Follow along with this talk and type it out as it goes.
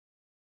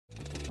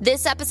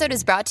This episode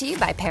is brought to you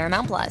by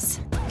Paramount Plus.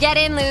 Get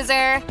in,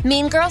 loser!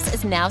 Mean Girls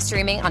is now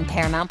streaming on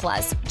Paramount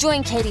Plus.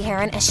 Join Katie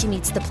Heron as she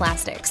meets the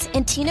plastics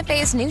in Tina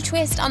Fey's new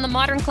twist on the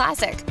modern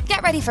classic.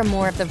 Get ready for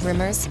more of the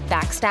rumors,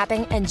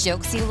 backstabbing, and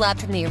jokes you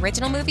loved from the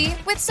original movie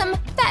with some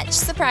fetch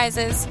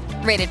surprises.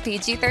 Rated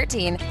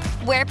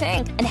PG-13. Wear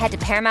pink and head to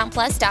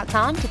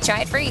ParamountPlus.com to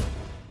try it free.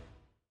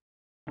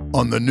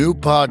 On the new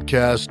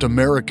podcast,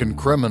 American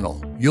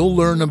Criminal, you'll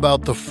learn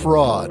about the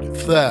fraud,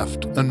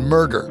 theft, and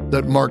murder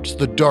that marks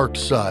the dark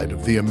side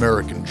of the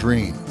American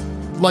dream.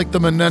 Like the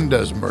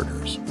Menendez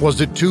murders.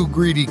 Was it two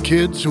greedy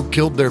kids who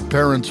killed their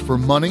parents for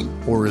money,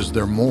 or is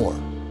there more?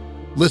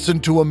 Listen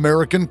to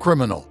American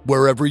Criminal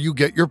wherever you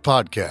get your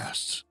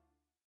podcasts.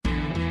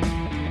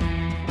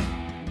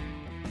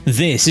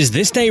 This is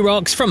This Day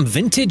Rocks from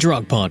Vintage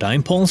Rock Pod.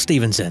 I'm Paul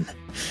Stevenson.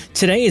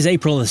 Today is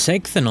April the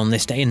 6th, and on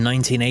this day in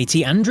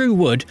 1980, Andrew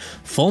Wood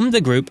formed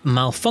the group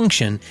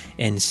Malfunction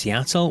in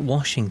Seattle,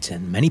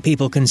 Washington. Many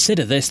people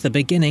consider this the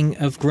beginning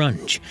of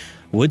grunge.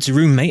 Wood's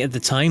roommate at the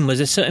time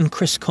was a certain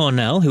Chris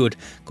Cornell, who would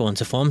go on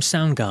to form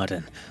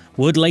Soundgarden.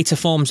 Wood later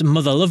forms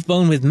Mother Love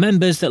Bone with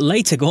members that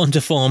later go on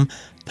to form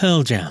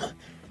Pearl Jam.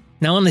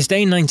 Now on this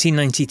day in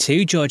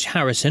 1992, George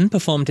Harrison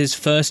performed his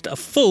first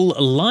full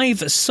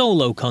live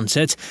solo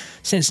concert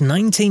since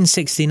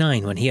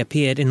 1969 when he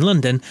appeared in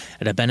London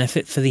at a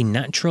benefit for the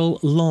Natural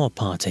Law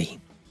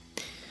Party.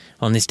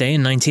 On this day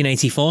in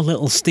 1984,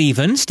 Little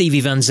Steven,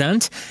 Stevie Van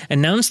Zandt,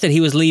 announced that he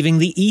was leaving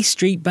the E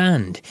Street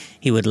Band.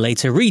 He would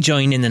later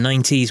rejoin in the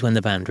 90s when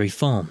the band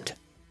reformed.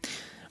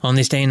 On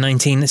this day in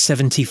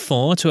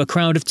 1974, to a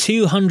crowd of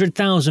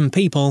 200,000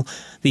 people,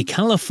 the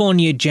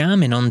California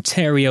Jam in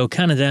Ontario,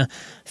 Canada,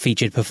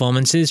 featured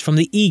performances from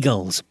the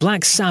Eagles,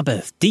 Black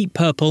Sabbath, Deep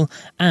Purple,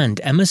 and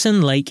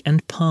Emerson, Lake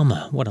and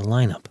Palmer. What a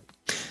lineup.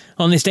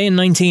 On this day in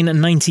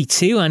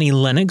 1992, Annie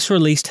Lennox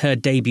released her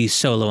debut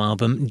solo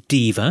album,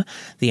 Diva.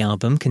 The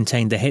album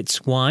contained the hits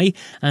Why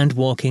and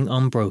Walking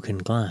on Broken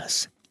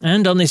Glass.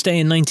 And on this day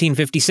in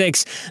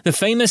 1956, the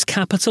famous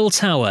Capitol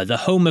Tower, the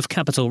home of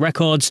Capitol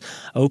Records,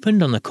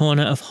 opened on the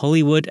corner of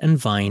Hollywood and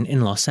Vine in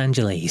Los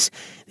Angeles.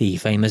 The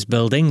famous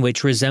building,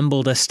 which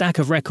resembled a stack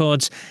of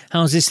records,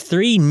 houses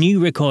 3 new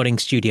recording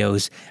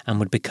studios and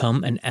would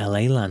become an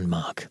LA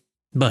landmark.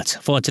 But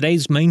for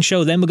today's main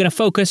show, then, we're going to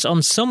focus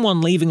on someone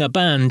leaving a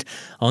band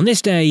on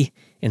this day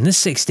in the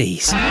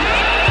 60s.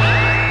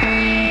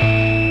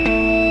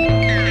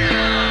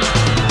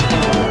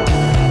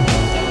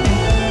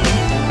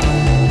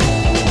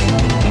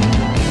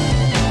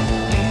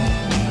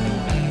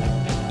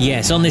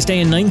 Yes, on this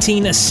day in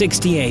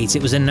 1968,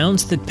 it was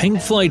announced that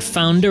Pink Floyd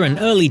founder and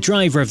early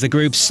driver of the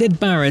group, Syd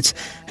Barrett,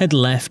 had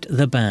left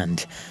the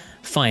band.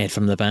 Fired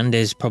from the band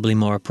is probably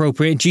more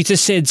appropriate due to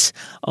Syd's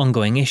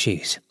ongoing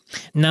issues.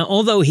 Now,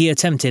 although he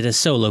attempted a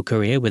solo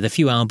career with a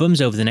few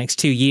albums over the next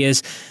 2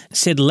 years,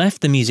 Syd left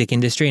the music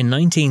industry in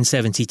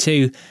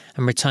 1972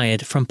 and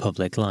retired from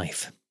public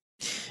life.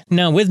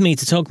 Now, with me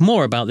to talk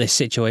more about this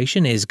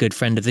situation is good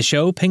friend of the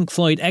show, Pink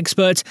Floyd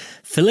expert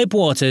Philip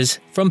Waters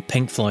from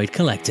Pink Floyd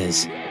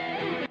Collectors.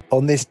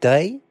 On this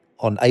day,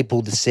 on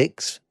April the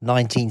 6th,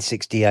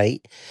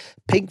 1968,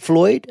 Pink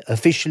Floyd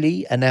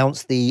officially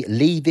announced the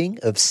leaving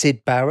of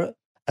Syd Barrett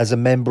as a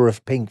member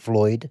of Pink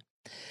Floyd.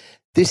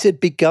 This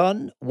had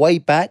begun way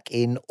back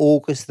in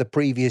August the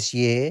previous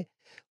year,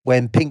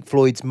 when Pink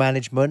Floyd's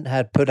management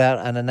had put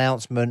out an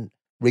announcement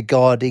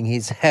regarding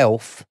his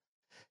health,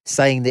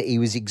 saying that he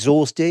was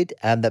exhausted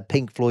and that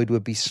Pink Floyd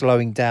would be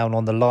slowing down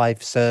on the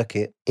live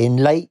circuit. In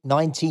late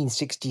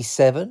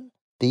 1967,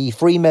 the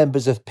 3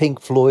 members of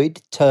Pink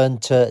Floyd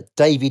turned to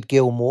David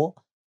Gilmour,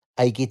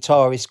 a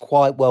guitarist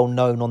quite well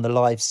known on the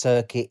live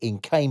circuit in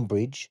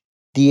Cambridge.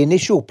 The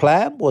initial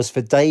plan was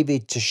for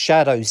David to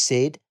shadow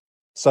Syd,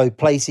 so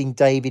placing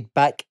David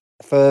back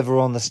further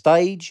on the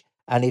stage,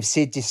 and if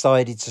Syd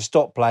decided to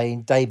stop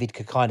playing, David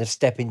could kind of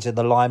step into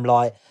the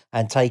limelight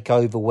and take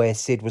over where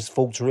Syd was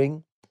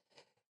faltering.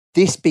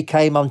 This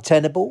became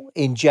untenable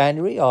in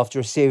January after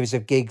a series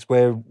of gigs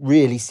where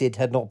really Syd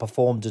had not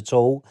performed at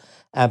all,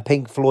 and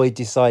Pink Floyd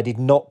decided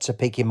not to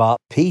pick him up.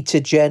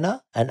 Peter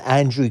Jenner and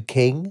Andrew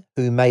King,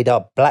 who made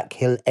up Black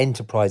Hill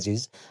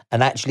Enterprises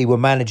and actually were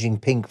managing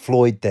Pink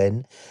Floyd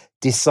then,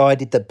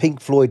 decided that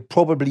Pink Floyd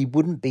probably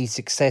wouldn't be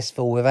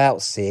successful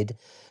without Syd,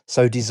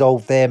 so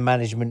dissolved their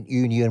management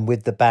union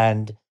with the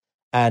band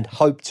and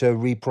hoped to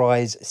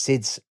reprise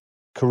Syd's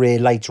career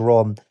later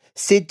on.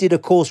 Syd did,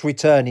 of course,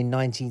 return in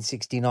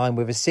 1969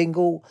 with a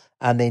single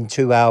and then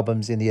 2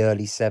 albums in the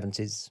early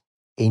 70s.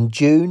 In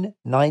June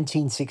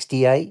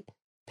 1968,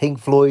 Pink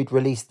Floyd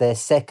released their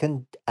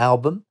second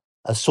album,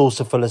 A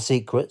Saucer Full of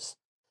Secrets.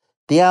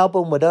 The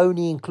album would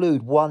only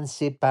include 1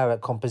 Syd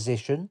Barrett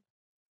composition,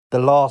 the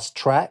last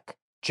track,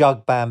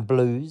 Jug Band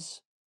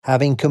Blues.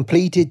 Having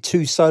completed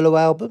 2 solo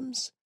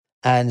albums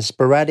and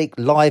sporadic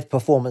live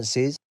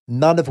performances,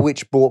 none of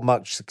which brought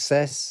much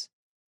success,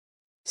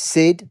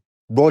 Syd,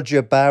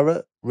 Roger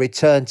Barrett,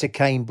 returned to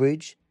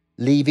Cambridge,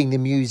 leaving the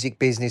music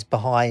business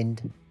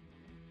behind.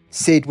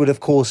 Sid would,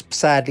 of course,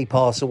 sadly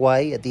pass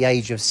away at the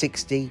age of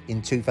 60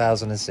 in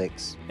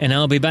 2006. And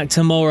I'll be back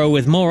tomorrow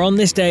with more On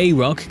This Day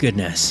rock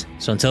goodness.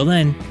 So until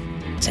then,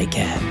 take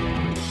care.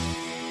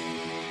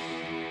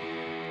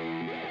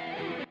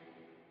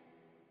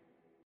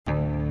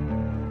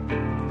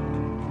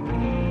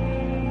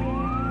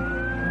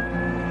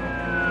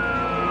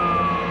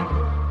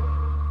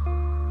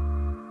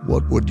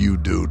 What would you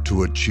do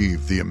to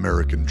achieve the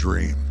American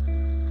dream?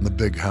 The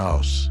big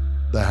house,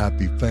 the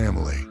happy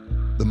family,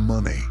 the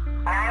money.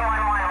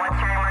 911,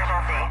 what's your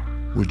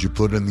emergency? Would you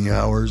put in the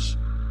hours?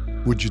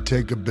 Would you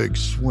take a big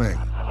swing?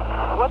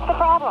 What's the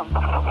problem?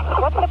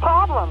 What's the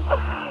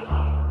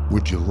problem?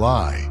 Would you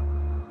lie?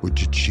 Would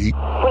you cheat?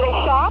 Were they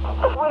shot?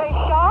 Were they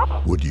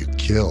shot? Would you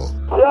kill?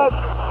 Yes.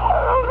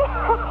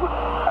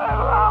 My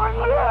mom is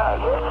dead.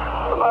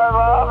 My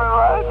mom is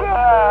right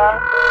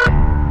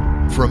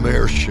there. From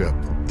Airship,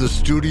 the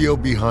studio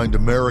behind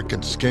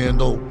American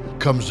Scandal,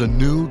 comes a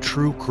new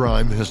true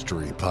crime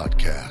history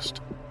podcast.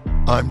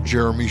 I'm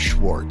Jeremy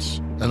Schwartz,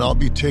 and I'll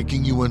be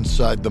taking you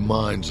inside the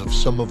minds of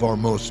some of our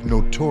most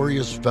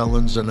notorious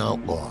felons and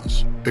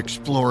outlaws,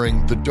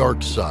 exploring the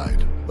dark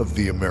side of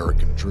the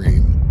American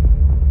dream.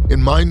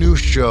 In my new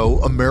show,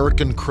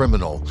 American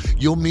Criminal,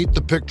 you'll meet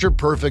the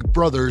picture-perfect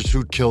brothers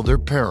who killed their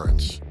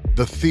parents,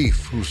 the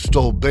thief who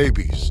stole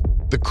babies,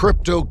 the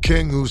crypto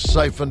king who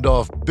siphoned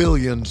off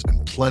billions,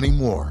 and plenty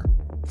more.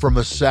 From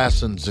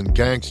assassins and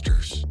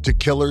gangsters to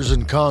killers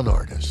and con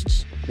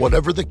artists.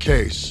 Whatever the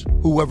case,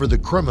 whoever the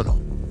criminal,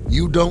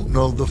 you don't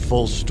know the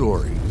full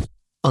story.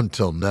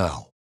 Until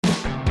now.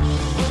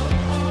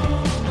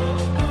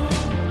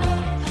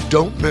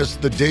 Don't miss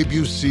the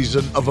debut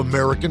season of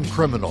American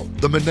Criminal,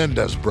 The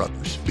Menendez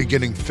Brothers,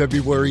 beginning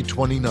February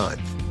 29th.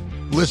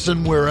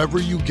 Listen wherever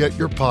you get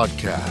your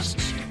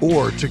podcasts,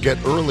 or to get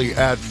early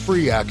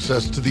ad-free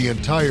access to the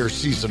entire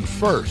season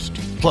first,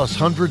 plus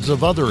hundreds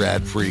of other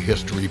ad-free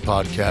history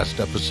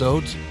podcast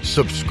episodes,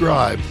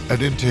 subscribe at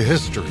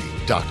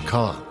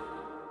IntoHistory.com.